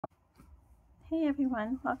Hey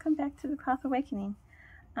everyone, welcome back to the Cloth Awakening.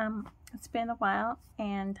 It's been a while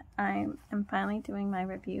and I am finally doing my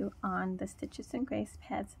review on the Stitches and Grace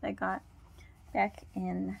pads that I got back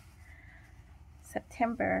in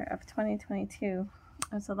September of 2022.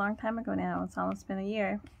 It was a long time ago now, it's almost been a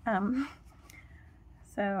year.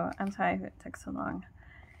 So I'm sorry if it took so long.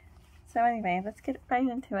 So anyway, let's get right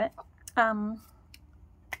into it.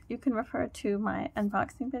 You can refer to my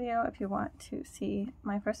unboxing video if you want to see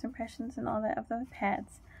my first impressions and all that of the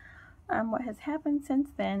pads. What has happened since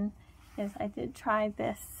then is I did try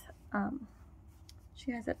this,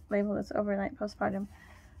 she has it labeled as overnight postpartum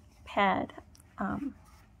pad,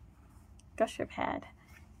 gusher pad,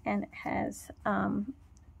 and it has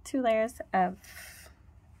 2 layers of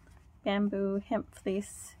bamboo hemp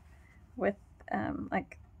fleece with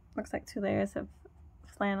looks like 2 layers of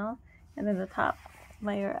flannel, and then the top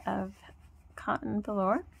layer of cotton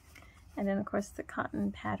velour, and then of course the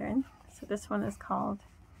cotton pattern. So this one is called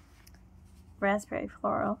Raspberry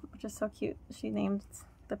Floral, which is so cute. She named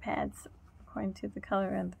the pads according to the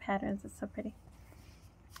color and the patterns. It's so pretty.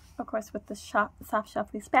 Of course with the soft shell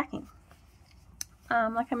fleece backing.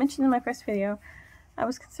 Like I mentioned in my first video, I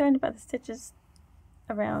was concerned about the stitches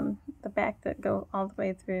around the back that go all the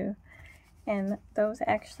way through, and those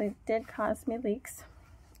actually did cause me leaks.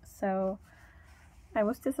 So I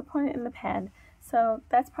was disappointed in the pad. So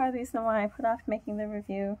that's part of the reason why I put off making the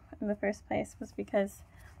review in the first place, was because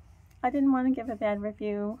I didn't want to give a bad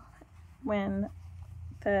review when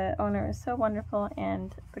the owner is so wonderful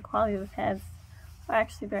and the quality of the pads are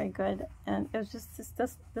actually very good, and it was just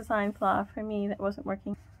this design flaw for me that wasn't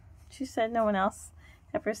working. She said no one else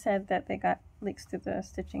ever said that they got leaks through the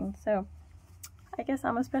stitching, so I guess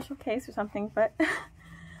I'm a special case or something, but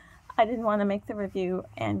I didn't want to make the review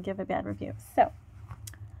and give a bad review. So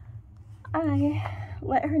I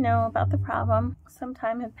let her know about the problem. Some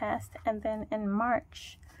time had passed, and then in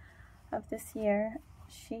March of this year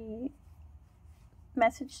she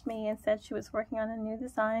messaged me and said she was working on a new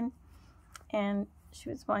design and she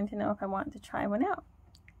was wanting to know if I wanted to try one out,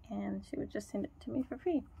 and she would just send it to me for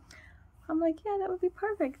free. I'm like, yeah, that would be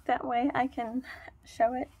perfect. That way I can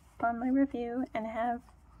show it on my review and have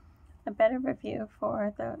a better review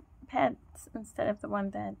for the pads instead of the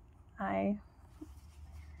one that I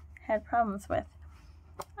had problems with.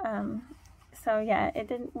 So yeah, it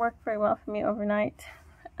didn't work very well for me overnight,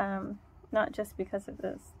 not just because of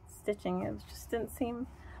the stitching. It just doesn't seem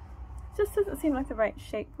like the right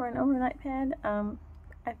shape for an overnight pad.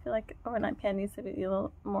 I feel like overnight pad needs to be a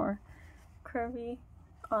little more curvy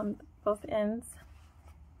on both ends,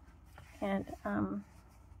 and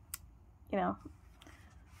you know,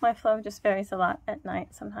 my flow just varies a lot at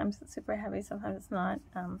night. Sometimes it's super heavy, sometimes it's not.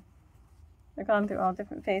 I've gone through all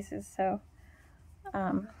different phases, so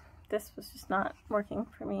this was just not working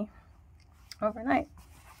for me overnight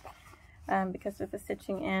because of the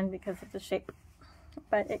stitching and because of the shape.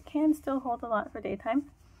 But it can still hold a lot for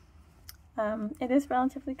daytime. It is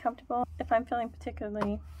relatively comfortable. If I'm feeling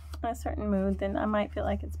particularly in a certain mood, then I might feel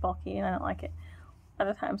like it's bulky and I don't like it.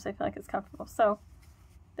 Other times I feel like it's comfortable. So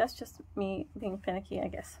that's just me being finicky, I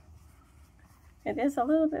guess. It is a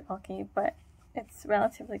little bit bulky, but it's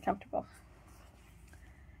relatively comfortable.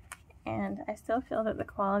 And I still feel that the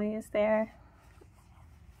quality is there.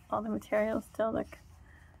 All the materials still look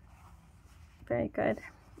very good.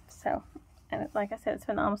 So, and like I said, it's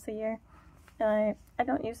been almost a year, and I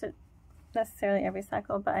don't use it necessarily every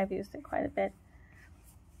cycle, but I've used it quite a bit.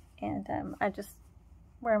 And I just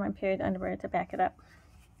wear my period underwear to back it up,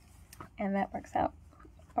 and that works out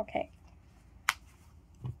okay.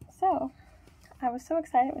 So I was so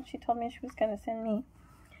excited when she told me she was going to send me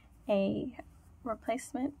a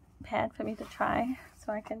replacement pad for me to try,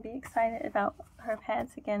 so I can be excited about her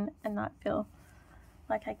pads again and not feel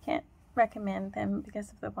like I can't recommend them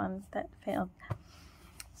because of the ones that failed.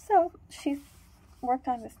 So she's worked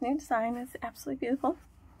on this new design. It's absolutely beautiful.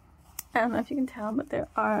 I don't know if you can tell, but there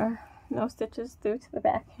are no stitches through to the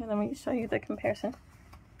back. Here, let me show you the comparison.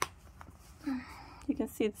 You can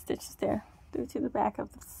see the stitches there through to the back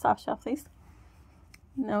of the soft shell fleece.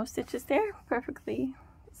 No stitches there, perfectly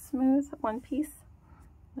smooth, one piece,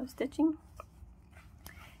 no stitching.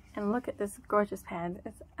 And look at this gorgeous pad.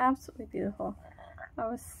 It's absolutely beautiful. I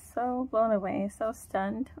was so blown away, so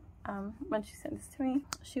stunned when she sent this to me.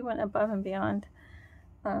 She went above and beyond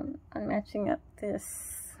on matching up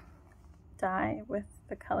this dye with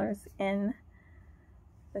the colors in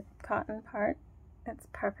the cotton part. It's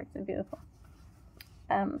perfect and beautiful.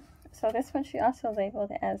 So this one she also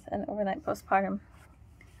labeled as an overnight postpartum.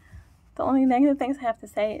 The only negative things I have to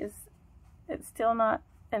say is it's still not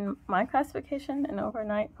in my classification an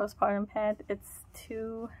overnight postpartum pad. It's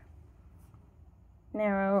too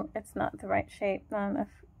narrow. It's not the right shape, not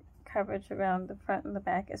enough coverage around the front and the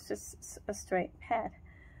back. It's just a straight pad.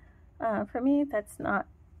 For me, that's not,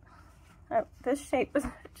 this shape is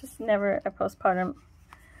just never a postpartum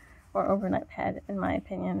or overnight pad, in my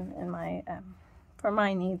opinion, in my for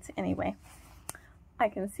my needs anyway. I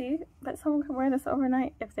can see that someone could wear this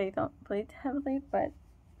overnight if they don't bleed heavily, but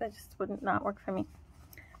that just would not work for me.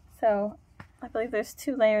 So I believe there's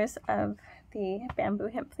 2 layers of the bamboo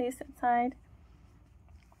hemp fleece inside.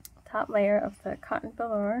 Top layer of the cotton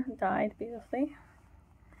velour dyed beautifully.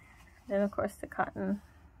 Then of course the cotton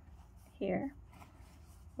here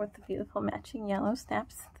with the beautiful matching yellow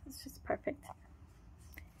snaps. That's just perfect.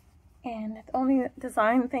 And the only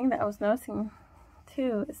design thing that I was noticing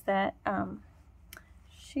too is that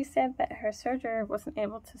she said that her serger wasn't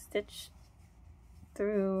able to stitch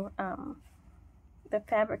through the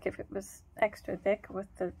fabric if it was extra thick with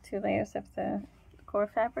the 2 layers of the core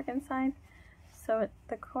fabric inside. So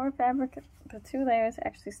the core fabric, the 2 layers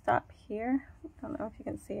actually stop here. I don't know if you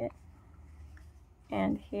can see it.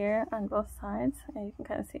 And here on both sides, and you can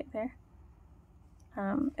kind of see it there.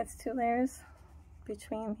 It's 2 layers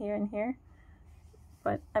between here and here,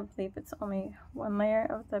 but I believe it's only 1 layer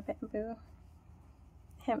of the bamboo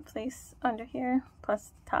hemp fleece under here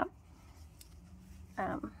plus the top.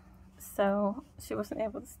 So she wasn't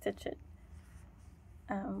able to stitch it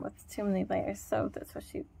with too many layers, so that's why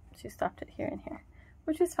she stopped it here and here,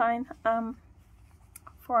 which is fine.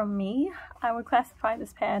 For me, I would classify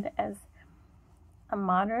this pad as a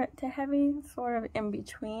moderate to heavy, sort of in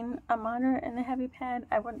between a moderate and a heavy pad.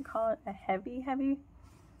 I wouldn't call it a heavy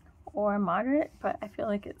or a moderate, but I feel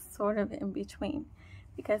like it's sort of in between,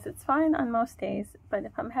 because it's fine on most days, but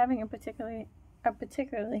if I'm having a particularly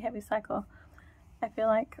heavy cycle, I feel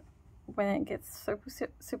like when it gets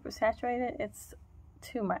super saturated, it's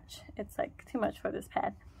too much. It's like too much for this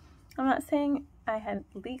pad. I'm not saying I had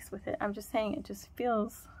leaks with it, I'm just saying it just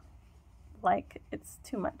feels like it's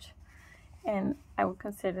too much, and I would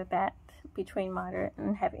consider that between moderate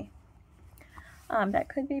and heavy. That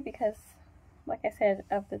could be because, like I said,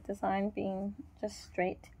 of the design being just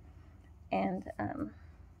straight, and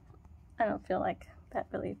I don't feel like that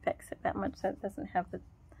really affects it that much, so it doesn't have the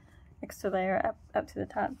extra layer up to the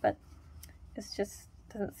top, but it just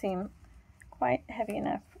doesn't seem quite heavy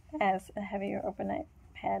enough as a heavier overnight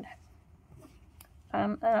pad.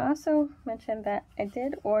 I also mentioned that I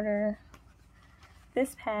did order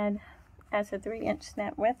this pad as a 3-inch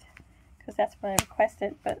snap width, because that's what I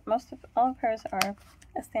requested, but all of hers are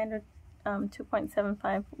a standard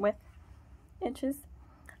 2.75 width inches.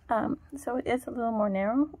 So it is a little more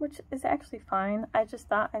narrow, which is actually fine. I just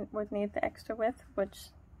thought I would need the extra width, which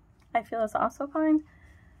I feel is also fine,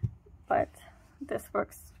 but this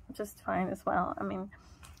works just fine as well. I mean,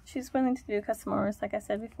 she's willing to do custom orders, like I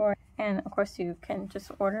said before, and of course you can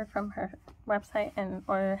just order from her website and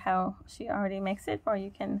order how she already makes it, or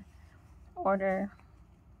you can order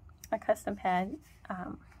a custom pad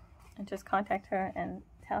and just contact her and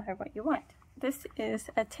tell her what you want. This is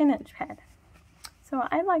a 10-inch pad. So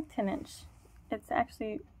I like 10-inch. It's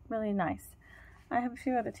actually really nice. I have a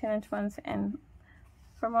few other 10-inch ones, and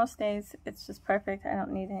for most days it's just perfect. I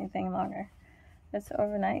don't need anything longer. It's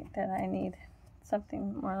overnight that I need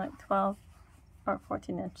something more like 12 or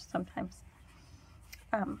 14-inch sometimes.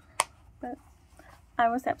 But I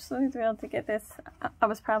was absolutely thrilled to get this.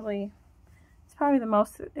 It's probably the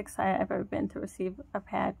most excited I've ever been to receive a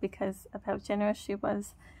pad, because of how generous she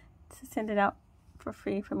was to send it out for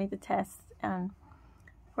free for me to test, and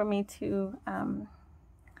for me to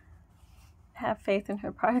have faith in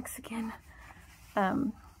her products again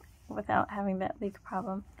without having that leak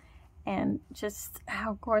problem, and just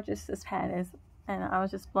how gorgeous this pad is. And I was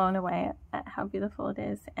just blown away at how beautiful it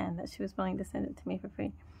is, and that she was willing to send it to me for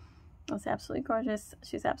free. It was absolutely gorgeous.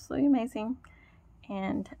 She's absolutely amazing,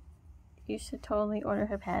 and you should totally order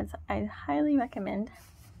her pads. I highly recommend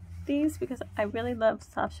these because I really love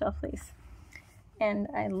soft shell fleece, and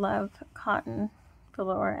I love cotton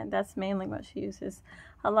velour, and that's mainly what she uses.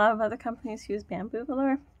 A lot of other companies use bamboo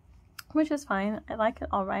velour, which is fine. I like it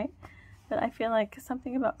all right, but I feel like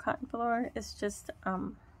something about cotton velour is just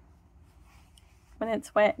when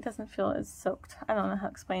it's wet, it doesn't feel as soaked. I don't know how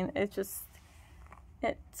to explain it.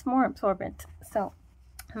 It's more absorbent, so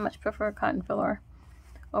I much prefer cotton velour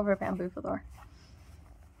over bamboo velour.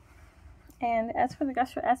 And as for the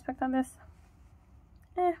gusher aspect on this,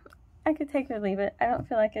 I could take it or leave it. I don't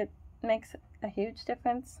feel like it makes a huge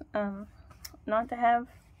difference not to have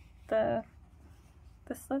the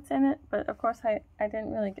slits in it, but of course I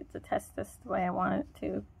didn't really get to test this the way I wanted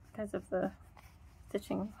to because of the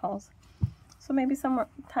stitching holes. So maybe some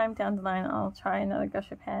time down the line I'll try another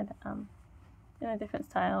gusher pad in a different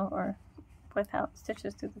style or without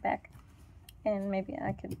stitches through the back, and maybe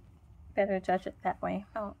I could better judge it that way.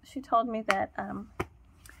 Oh, she told me that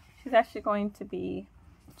she's actually going to be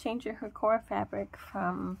changing her core fabric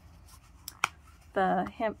from the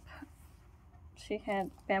hemp. She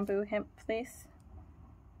had bamboo hemp fleece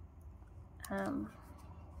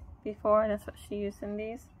before, that's what she used in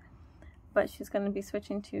these, but she's going to be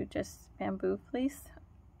switching to just bamboo fleece.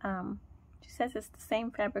 She says it's the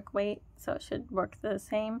same fabric weight, so it should work the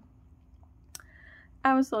same.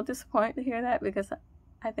 I was a little disappointed to hear that because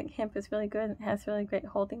I think hemp is really good and it has really great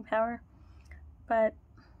holding power, but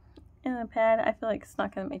in the pad I feel like it's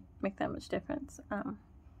not going to make that much difference.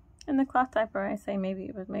 In the cloth diaper I say maybe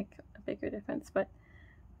it would make a bigger difference, but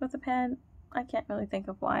with the pad I can't really think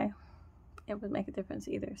of why it would make a difference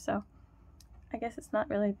either, so I guess it's not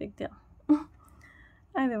really a big deal.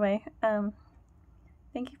 Either way,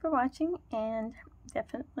 thank you for watching, and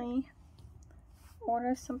definitely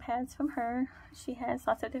order some pads from her. She has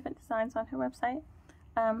lots of different designs on her website.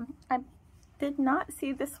 I did not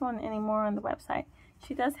see this one anymore on the website.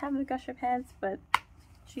 She does have the gusher pads, but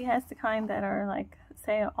she has the kind that are like,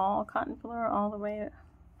 say, all cotton velour all the way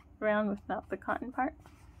around without the cotton part,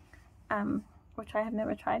 which I have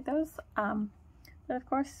never tried those. But of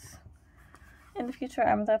course, in the future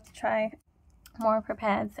I would love to try more of her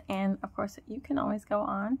pads, and of course you can always go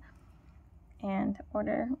on and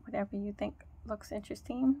order whatever you think looks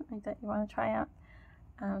interesting or that you want to try out.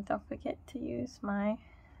 Don't forget to use my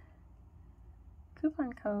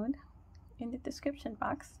coupon code in the description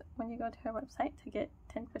box when you go to her website to get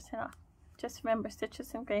 10% off. Just remember,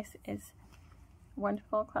 Stitches and Grace is a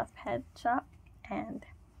wonderful cloth pad shop, and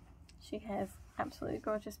she has absolutely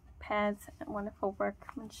gorgeous pads and wonderful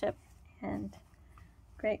workmanship and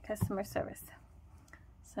great customer service.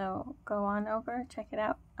 So go on over, check it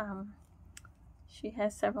out. She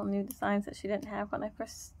has several new designs that she didn't have when I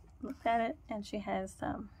first looked at it, and she has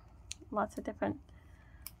lots of different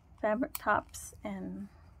fabric tops, and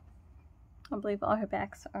I believe all her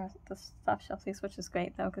backs are the soft shell fleece, which is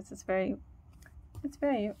great though because it's very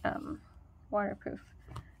waterproof.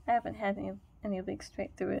 I haven't had any leaks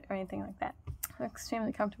straight through it or anything like that. I'm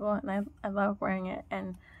extremely comfortable, and I love wearing it,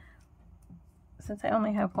 and since I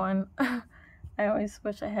only have one, I always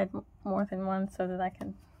wish I had more than one so that I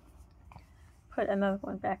can put another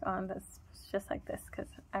one back on that's just like this, because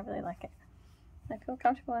I really like it. I feel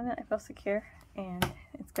comfortable in it, I feel secure, and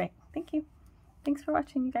it's great. Thank you. Thanks for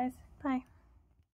watching, you guys. Bye.